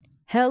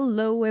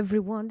Hello,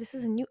 everyone. This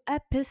is a new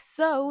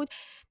episode.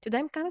 Today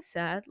I'm kind of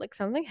sad. Like,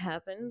 something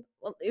happened.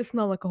 Well, it's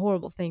not like a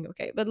horrible thing,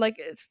 okay? But, like,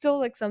 it's still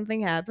like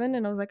something happened,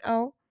 and I was like,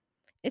 oh,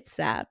 it's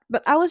sad.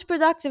 But I was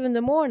productive in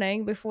the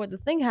morning before the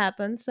thing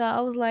happened, so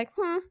I was like,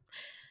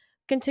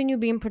 continue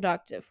being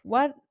productive.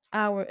 What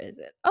hour is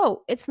it?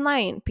 Oh, it's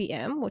 9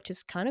 p.m., which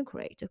is kind of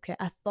great. Okay.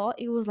 I thought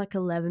it was like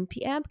 11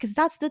 p.m. because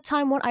that's the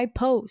time when I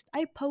post.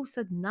 I post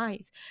at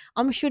night.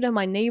 I'm sure that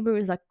my neighbor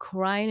is like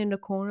crying in the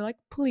corner, like,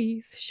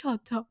 please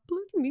shut up.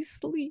 Let me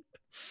sleep.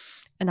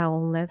 And I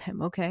will let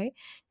him, okay?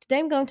 Today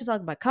I'm going to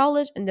talk about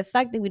college and the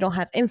fact that we don't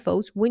have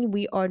infos when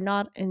we are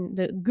not in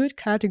the good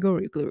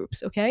category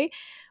groups, okay?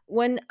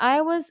 When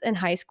I was in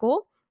high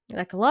school,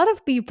 like a lot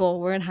of people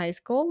were in high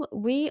school,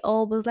 we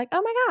all was like,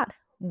 oh my God,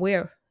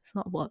 where it's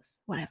not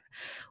was whatever,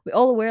 we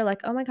all were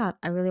like, oh my God,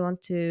 I really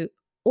want to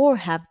or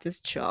have this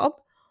job,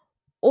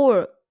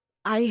 or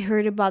I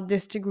heard about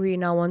this degree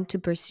and I want to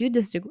pursue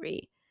this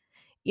degree.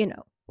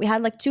 We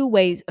had like two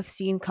ways of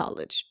seeing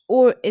college: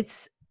 or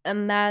it's a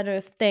matter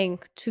of thing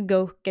to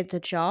go get the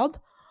job,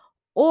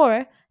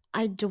 or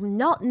I do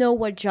not know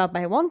what job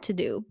I want to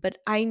do, but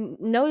I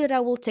know that I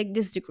will take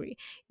this degree.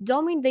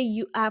 Don't mean that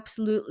you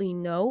absolutely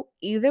know.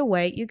 Either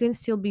way, you can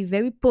still be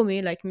very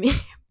paumé like me.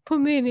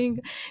 Paumé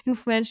in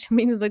French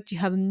means that you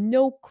have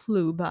no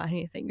clue about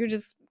anything. You're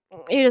just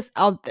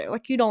out there,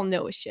 like you don't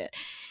know shit.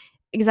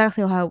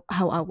 Exactly how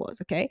I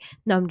was, okay?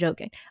 No, I'm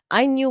joking.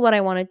 I knew what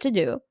I wanted to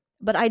do,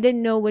 but I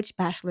didn't know which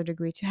bachelor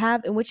degree to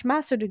have and which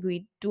master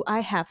degree do I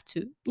have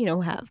to,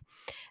 have.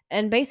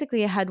 And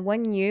basically I had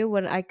 1 year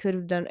when I could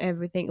have done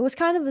everything. It was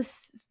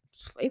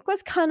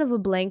kind of a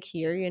blank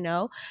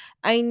year.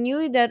 I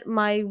knew that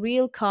my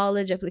real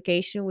college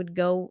application would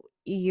go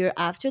a year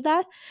after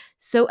that,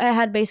 so I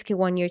had basically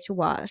 1 year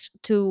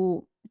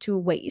to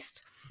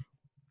waste.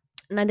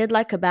 And I did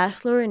like a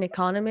bachelor in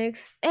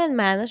economics and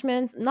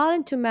management, not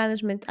into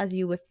management as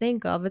you would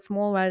think of. It's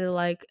more rather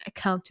like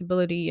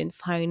accountability and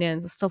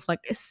finance and stuff like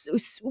this.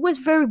 It was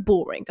very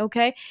boring,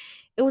 okay?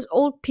 It was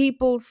old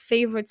people's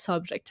favorite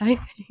subject, I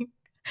think.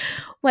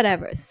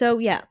 Whatever. So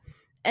yeah.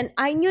 And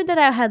I knew that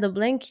I had a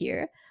blank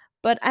here,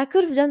 but I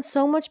could have done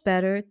so much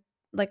better,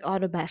 like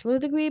on a bachelor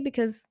degree,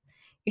 because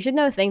you should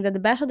know a thing that the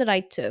bachelor that I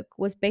took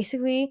was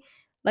basically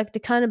like the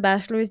kind of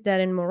bachelors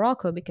that in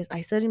Morocco, because I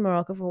studied in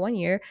Morocco for 1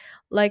 year,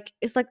 like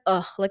it's like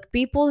like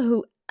people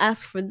who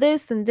ask for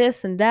this and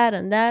this and that,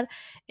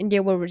 and they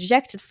were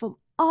rejected from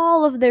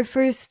all of their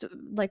first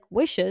like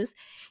wishes,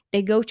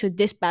 they go to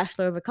this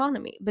bachelor of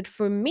economy. But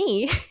for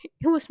me,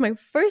 it was my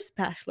first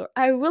bachelor.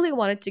 I really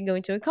wanted to go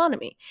into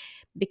economy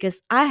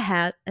because I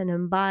had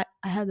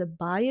a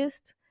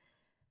biased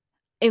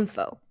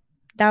info.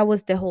 That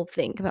was the whole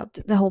thing about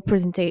the whole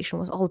presentation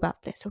was all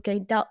about this. Okay,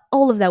 that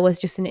all of that was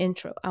just an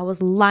intro. I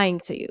was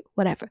lying to you,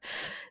 whatever.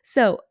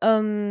 So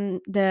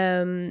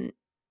the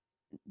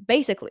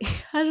basically,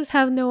 I just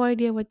have no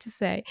idea what to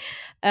say.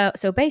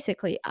 So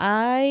basically,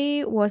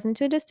 I was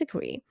into this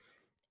degree,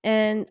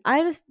 and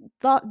I just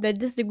thought that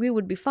this degree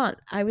would be fun.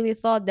 I really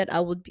thought that I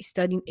would be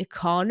studying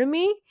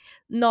economy,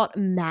 not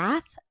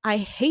math. I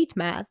hate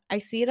math. I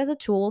see it as a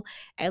tool.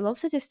 I love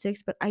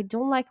statistics, but I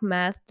don't like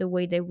math the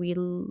way that we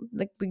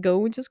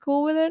go into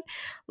school with it.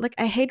 Like,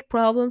 I hate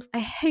problems. I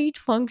hate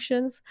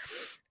functions.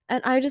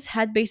 And I just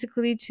had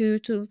basically to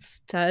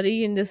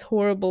study in this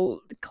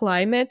horrible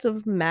climate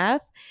of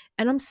math,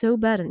 and I'm so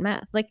bad at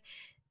math. Like,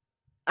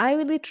 I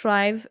really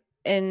thrive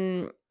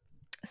in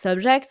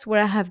subjects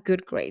where I have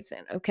good grades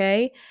in,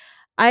 okay?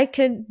 I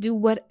can do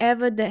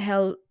whatever the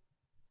hell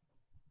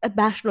a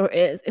bachelor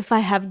is if I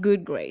have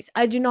good grades.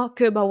 I do not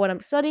care about what I'm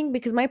studying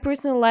because my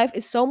personal life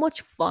is so much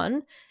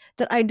fun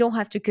that I don't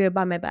have to care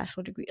about my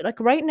bachelor degree.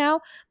 Like right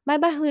now, my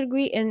bachelor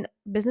degree in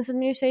business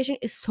administration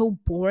is so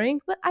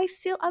boring, but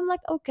I'm like,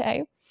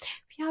 okay,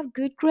 if you have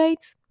good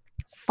grades,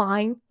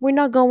 fine. We're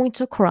not going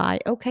to cry,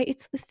 okay?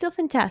 It's still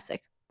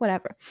fantastic.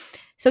 Whatever.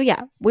 So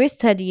yeah, we're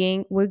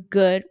studying, we're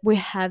good, we're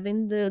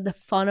having the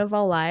fun of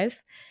our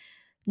lives.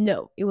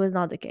 No, it was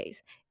not the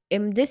case.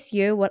 In this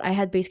year, what I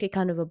had basically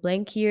kind of a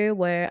blank year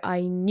where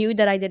I knew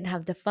that I didn't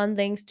have the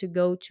fundings to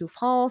go to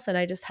France and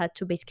I just had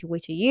to basically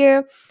wait a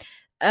year.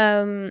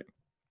 Um,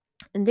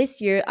 and this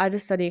year, I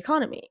just studied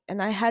economy,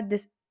 and I had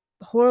this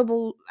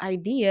horrible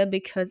idea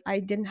because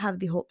I didn't have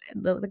the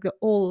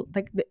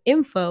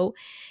info,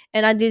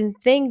 and I didn't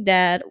think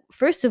that,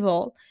 first of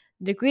all,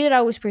 the degree that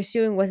I was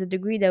pursuing was a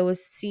degree that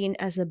was seen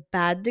as a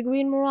bad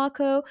degree in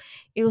Morocco.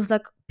 It was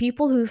like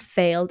people who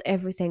failed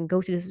everything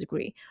go to this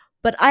degree,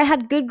 but I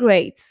had good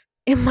grades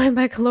in my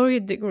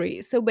baccalaureate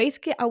degree, so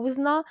basically I was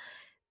not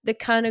the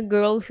kind of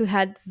girl who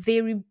had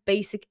very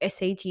basic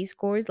SAT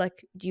scores,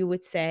 like you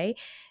would say.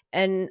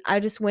 And I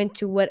just went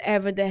to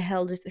whatever the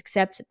hell just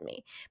accepted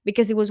me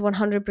because it was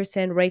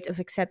 100% rate of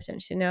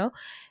acceptance.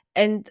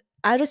 And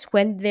I just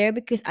went there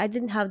because I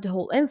didn't have the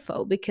whole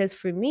info. Because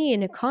for me,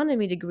 an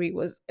economy degree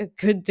was a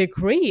good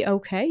degree,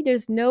 okay?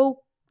 There's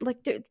no,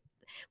 like,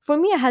 for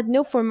me, I had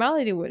no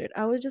formality with it.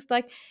 I was just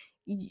like,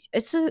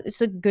 it's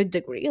a good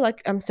degree.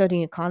 Like, I'm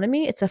studying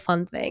economy, it's a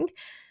fun thing.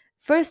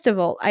 First of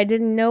all, I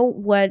didn't know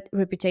what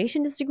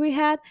reputation this degree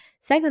had.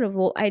 Second of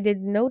all, I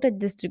didn't know that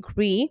this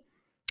degree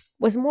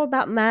was more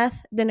about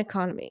math than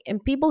economy.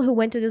 And people who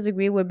went to this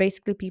degree were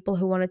basically people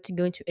who wanted to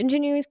go into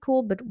engineering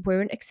school but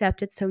weren't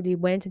accepted, so they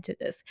went into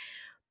this.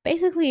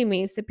 Basically, it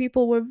means that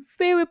people were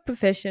very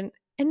proficient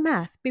in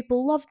math.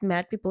 People loved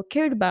math. People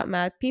cared about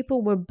math.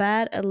 People were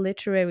bad at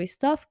literary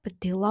stuff, but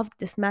they loved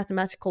this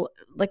mathematical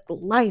like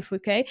life.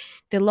 Okay,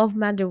 they loved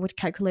math. They with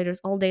calculators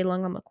all day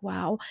long. I'm like,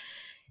 wow.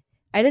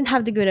 I didn't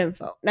have the good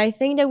info, and I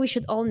think that we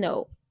should all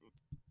know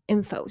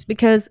infos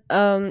because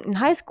in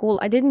high school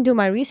I didn't do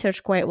my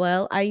research quite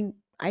well.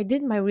 I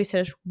did my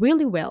research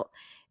really well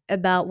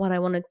about what I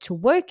wanted to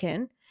work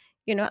in.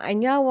 You know, I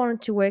knew I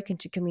wanted to work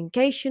into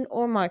communication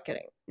or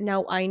marketing.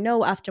 Now I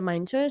know after my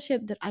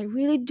internship that I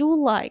really do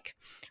like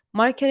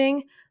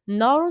marketing,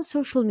 not on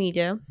social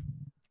media.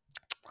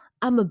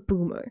 I'm a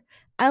boomer.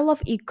 I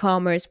love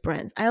e-commerce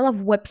brands. I love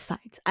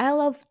websites. I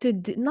love to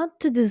not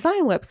to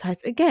design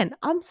websites. Again,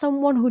 I'm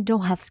someone who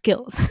don't have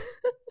skills.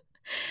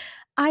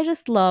 I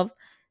just love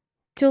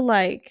to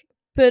like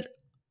put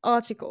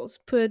articles,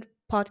 put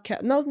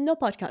podcast, no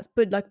podcasts,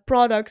 put like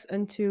products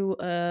into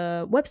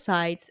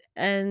websites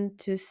and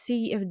to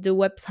see if the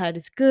website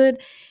is good,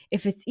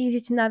 if it's easy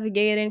to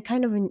navigate in,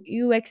 kind of an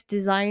UX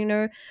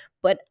designer.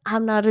 But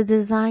I'm not a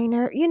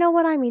designer. You know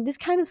what I mean? This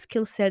kind of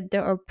skill set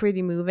that are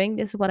pretty moving.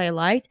 This is what I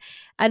liked.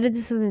 I did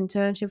this as an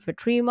internship for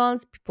 3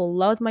 months. People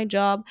loved my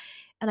job,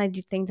 and I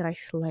do think that I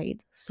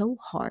slayed so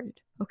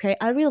hard. Okay,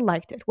 I really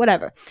liked it.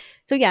 Whatever.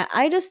 So yeah,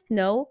 I just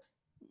know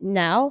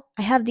now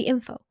I have the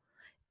info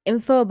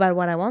about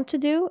what I want to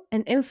do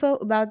and info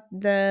about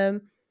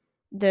the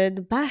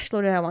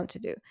bachelor that I want to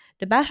do.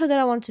 The bachelor that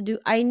I want to do,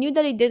 I knew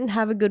that it didn't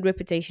have a good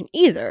reputation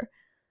either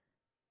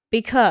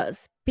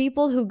because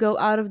people who go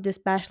out of this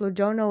bachelor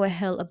don't know a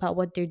hell about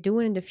what they're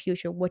doing in the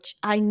future, which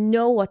I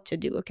know what to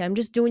do. Okay, I'm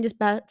just doing this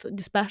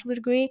bachelor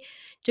degree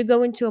to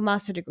go into a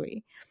master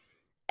degree,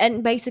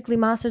 and basically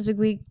master's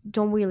degree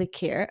don't really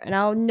care, and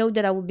I know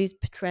that I will be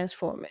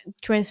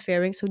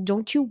transferring, so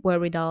don't you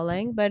worry,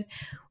 darling. But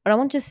what I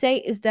want to say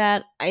is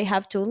that I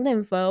have total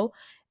info,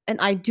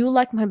 and I do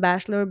like my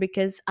bachelor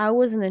because I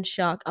wasn't in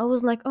shock. I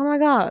was like, oh my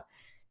god,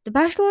 the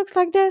bachelor looks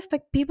like this.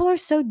 Like, people are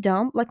so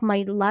dumb. Like,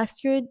 my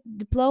last year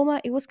diploma,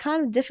 it was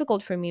kind of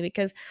difficult for me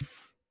because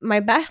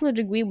my bachelor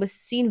degree was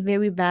seen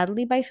very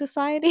badly by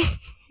society.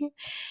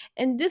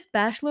 And this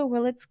bachelor,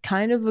 well, it's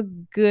kind of a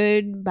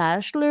good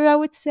bachelor, I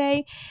would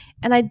say.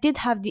 And I did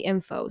have the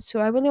info.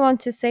 So I really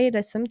want to say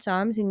that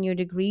sometimes in your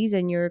degrees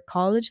and your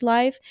college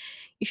life,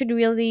 you should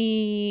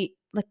really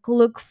like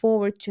look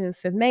forward to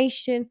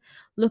information,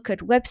 look at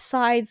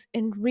websites,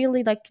 and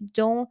really like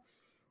don't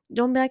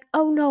be like,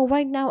 oh no,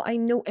 right now I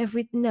know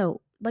everything.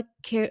 No, like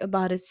care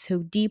about it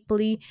so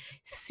deeply.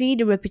 See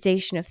the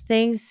reputation of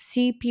things.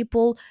 See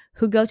people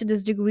who go to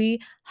this degree.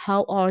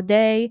 How are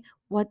they?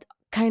 What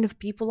kind of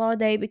people are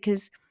they?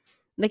 Because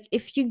like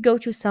if you go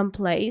to some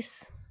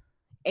place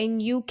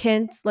and you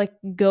can't like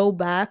go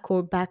back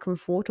or back and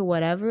forth or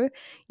whatever,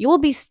 you will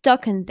be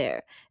stuck in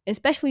there.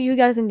 Especially you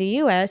guys in the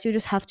US, you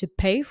just have to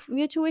pay for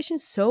your tuition,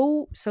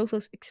 so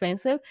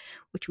expensive,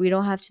 which we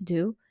don't have to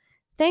do.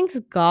 Thanks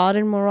God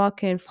in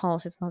Morocco and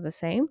France it's not the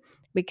same,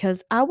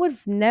 because I would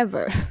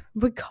never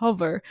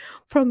recover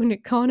from an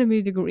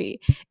economy degree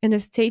in a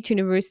state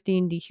university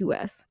in the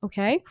US,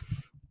 okay?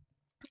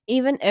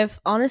 Even if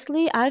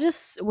honestly I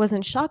just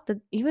wasn't shocked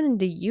that even in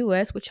the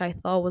US, which I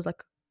thought was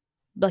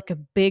like a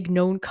big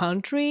known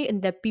country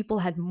and that people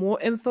had more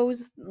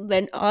infos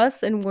than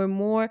us and were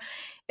more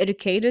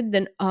educated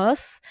than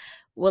us,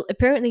 well,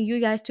 apparently you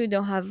guys too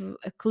don't have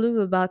a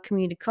clue about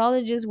community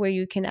colleges where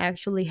you can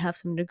actually have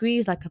some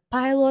degrees like a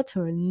pilot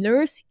or a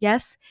nurse.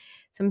 Yes,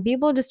 some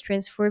people just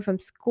transfer from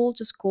school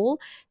to school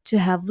to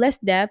have less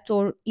debt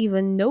or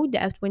even no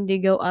debt when they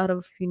go out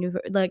of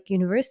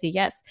university.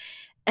 Yes.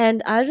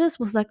 And I just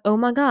was like, oh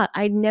my God,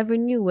 I never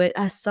knew it,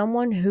 as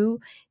someone who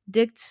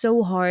digged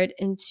so hard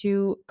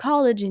into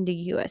college in the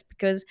US,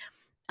 because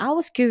I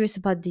was curious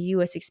about the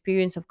US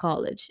experience of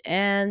college.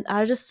 And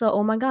I just saw,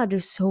 oh my God,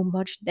 there's so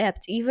much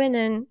depth, even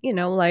in,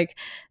 like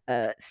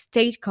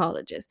state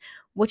colleges,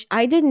 which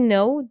I didn't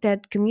know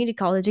that community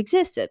college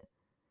existed.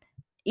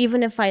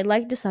 Even if I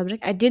liked the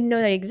subject, I didn't know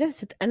that it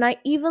existed. And I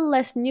even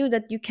less knew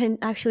that you can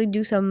actually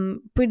do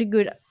some pretty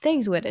good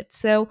things with it.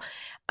 So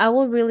I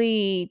will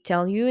really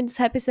tell you in this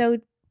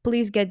episode,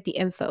 please get the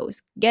infos.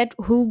 Get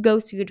who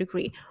goes to your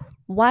degree.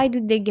 Why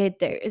did they get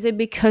there? Is it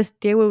because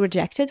they were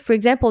rejected? For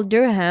example,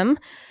 Durham,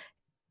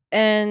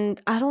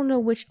 and I don't know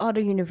which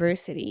other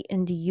university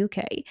in the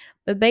UK,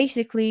 but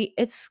basically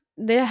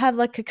they have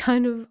like a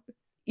kind of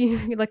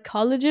like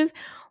colleges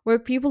where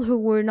people who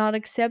were not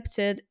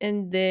accepted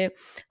in the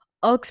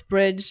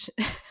Oxbridge,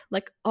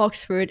 like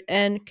Oxford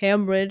and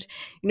Cambridge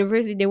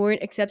University, they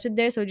weren't accepted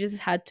there, so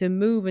just had to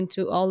move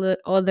into all the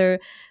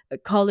other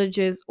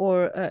colleges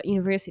or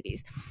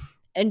universities.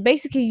 And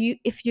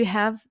basically, if you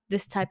have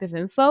this type of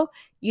info,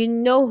 you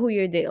know who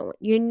you're dealing with.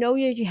 You know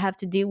that you have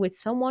to deal with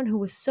someone who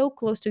was so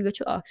close to go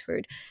to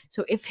Oxford.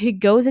 So if he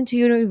goes into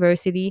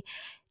university,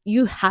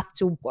 you have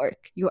to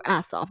work your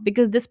ass off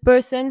because this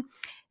person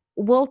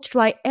will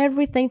try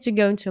everything to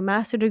go into a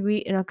master degree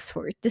in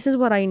Oxford. This is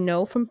what I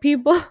know from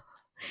people.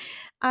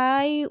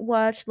 I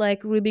watched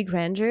like Ruby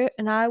Granger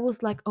and I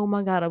was like, oh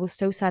my god, I was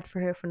so sad for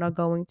her for not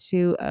going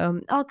to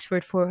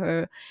Oxford for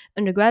her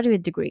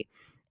undergraduate degree.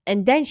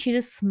 And then she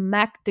just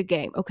smacked the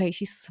game. Okay,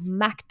 she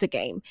smacked the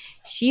game.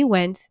 She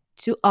went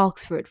to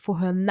Oxford for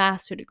her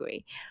master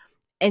degree,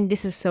 and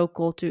this is so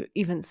cool to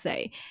even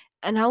say.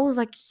 And I was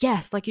like,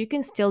 yes, like you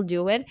can still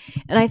do it.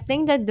 And I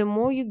think that the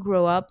more you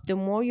grow up, the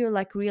more you're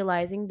like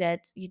realizing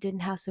that you didn't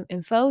have some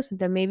info, so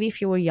that maybe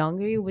if you were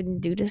younger you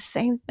wouldn't do the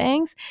same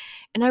things.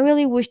 And I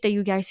really wish that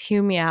you guys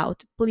hear me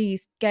out.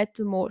 Please get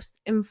the most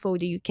info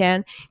that you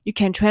can. You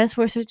can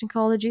transfer certain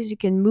colleges, you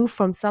can move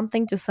from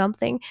something to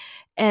something,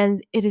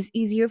 and it is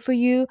easier for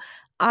you.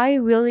 I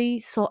really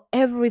saw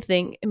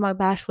everything in my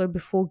bachelor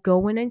before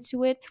going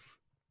into it.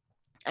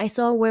 I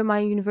saw where my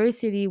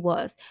university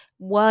was,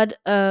 what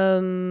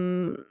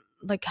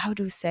like how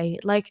do you say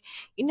it? Like,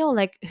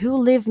 like who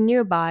live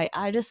nearby.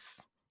 I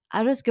just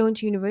go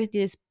into university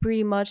is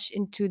pretty much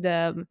into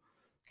the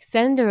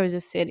center of the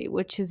city,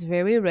 which is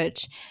very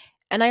rich.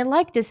 And I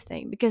like this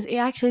thing because it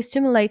actually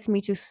stimulates me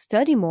to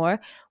study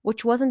more,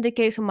 which wasn't the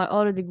case with my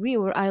other degree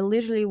where I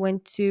literally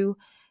went to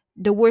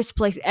the worst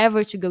place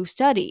ever to go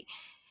study.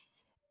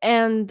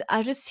 And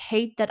I just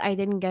hate that I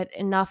didn't get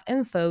enough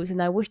infos,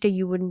 and I wish that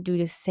you wouldn't do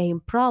the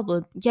same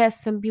problem.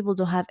 Yes, some people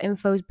don't have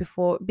infos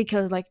before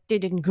because like they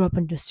didn't grow up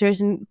in a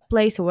certain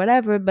place or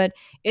whatever, but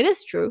it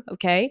is true,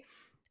 okay?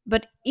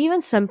 But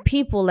even some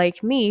people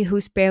like me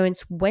whose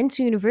parents went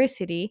to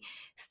university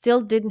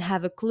still didn't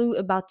have a clue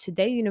about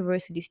today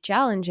university's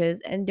challenges,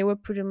 and they were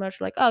pretty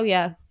much like, oh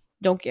yeah,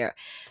 don't care.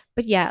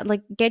 But yeah,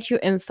 like get your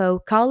info.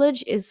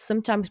 College is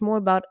sometimes more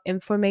about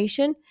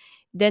information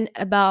than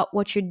about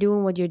what you're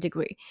doing with your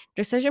degree.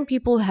 There's certain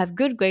people who have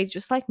good grades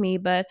just like me,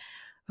 but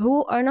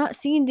who are not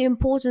seeing the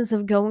importance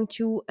of going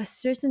to a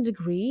certain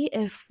degree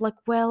if like,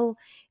 well,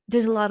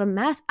 there's a lot of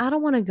math. I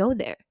don't want to go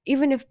there.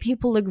 Even if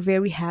people look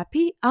very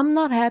happy, I'm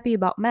not happy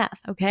about math,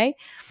 okay?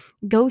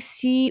 Go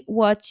see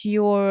what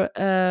your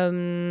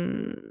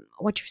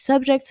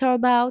subjects are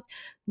about.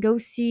 Go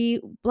see,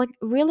 like,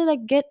 really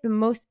like get the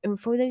most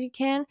info that you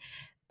can,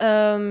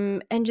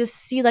 and just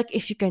see like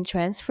if you can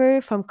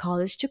transfer from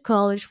college to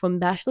college, from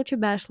bachelor to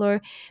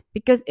bachelor,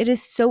 because it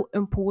is so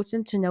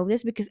important to know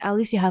this, because at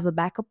least you have a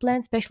backup plan,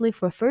 especially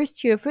for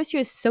first year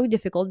is so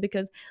difficult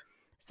because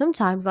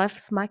sometimes life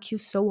smacks you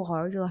so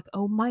hard. You're like,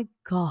 oh my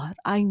god,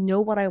 I know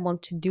what I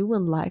want to do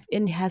in life,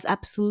 and it has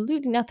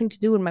absolutely nothing to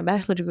do with my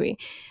bachelor degree.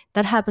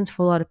 That happens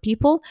for a lot of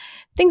people.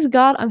 Thanks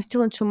God, I'm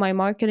still into my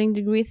marketing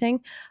degree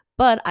thing,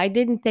 but I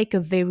didn't take a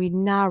very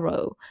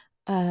narrow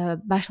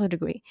bachelor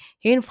degree.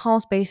 Here in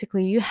France,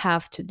 basically, you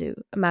have to do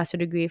a master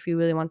degree if you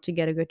really want to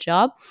get a good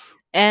job.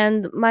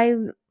 And my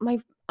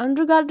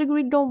undergrad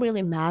degree don't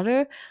really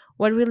matter.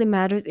 What really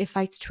matters if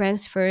I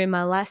transfer in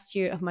my last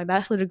year of my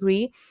bachelor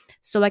degree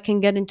so I can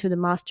get into the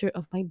master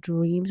of my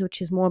dreams,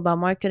 which is more about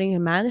marketing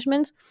and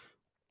management.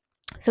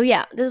 So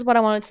yeah, this is what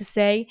I wanted to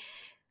say.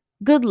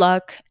 Good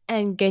luck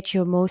and get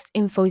your most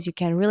infos you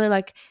can. Really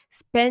like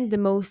spend the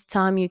most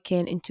time you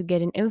can into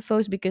getting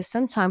infos, because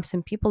sometimes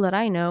some people that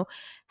I know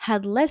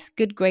had less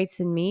good grades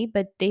than me,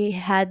 but they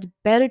had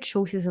better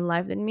choices in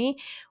life than me,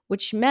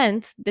 which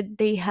meant that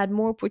they had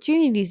more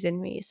opportunities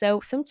than me. So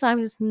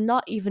sometimes it's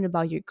not even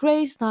about your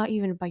grades, not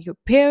even about your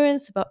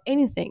parents, about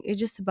anything. It's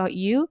just about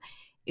you,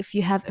 if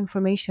you have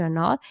information or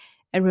not.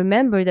 And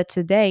remember that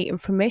today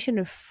information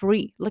is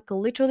free. Like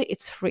literally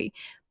it's free,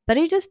 but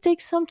it just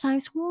takes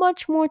sometimes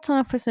much more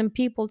time for some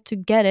people to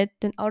get it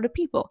than other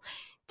people.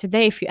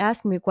 Today, if you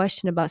ask me a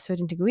question about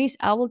certain degrees,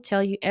 I will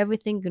tell you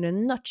everything in a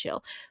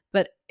nutshell.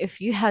 But if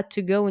you had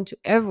to go into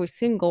every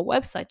single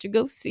website to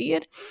go see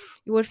it,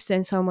 you would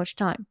spend so much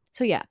time.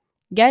 So, yeah,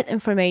 get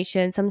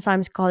information.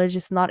 Sometimes college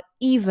is not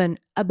even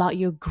about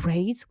your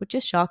grades, which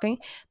is shocking,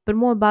 but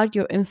more about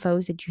your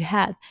infos that you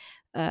had.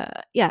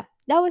 Yeah,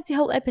 that was the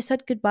whole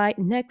episode. Goodbye.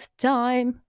 Next time.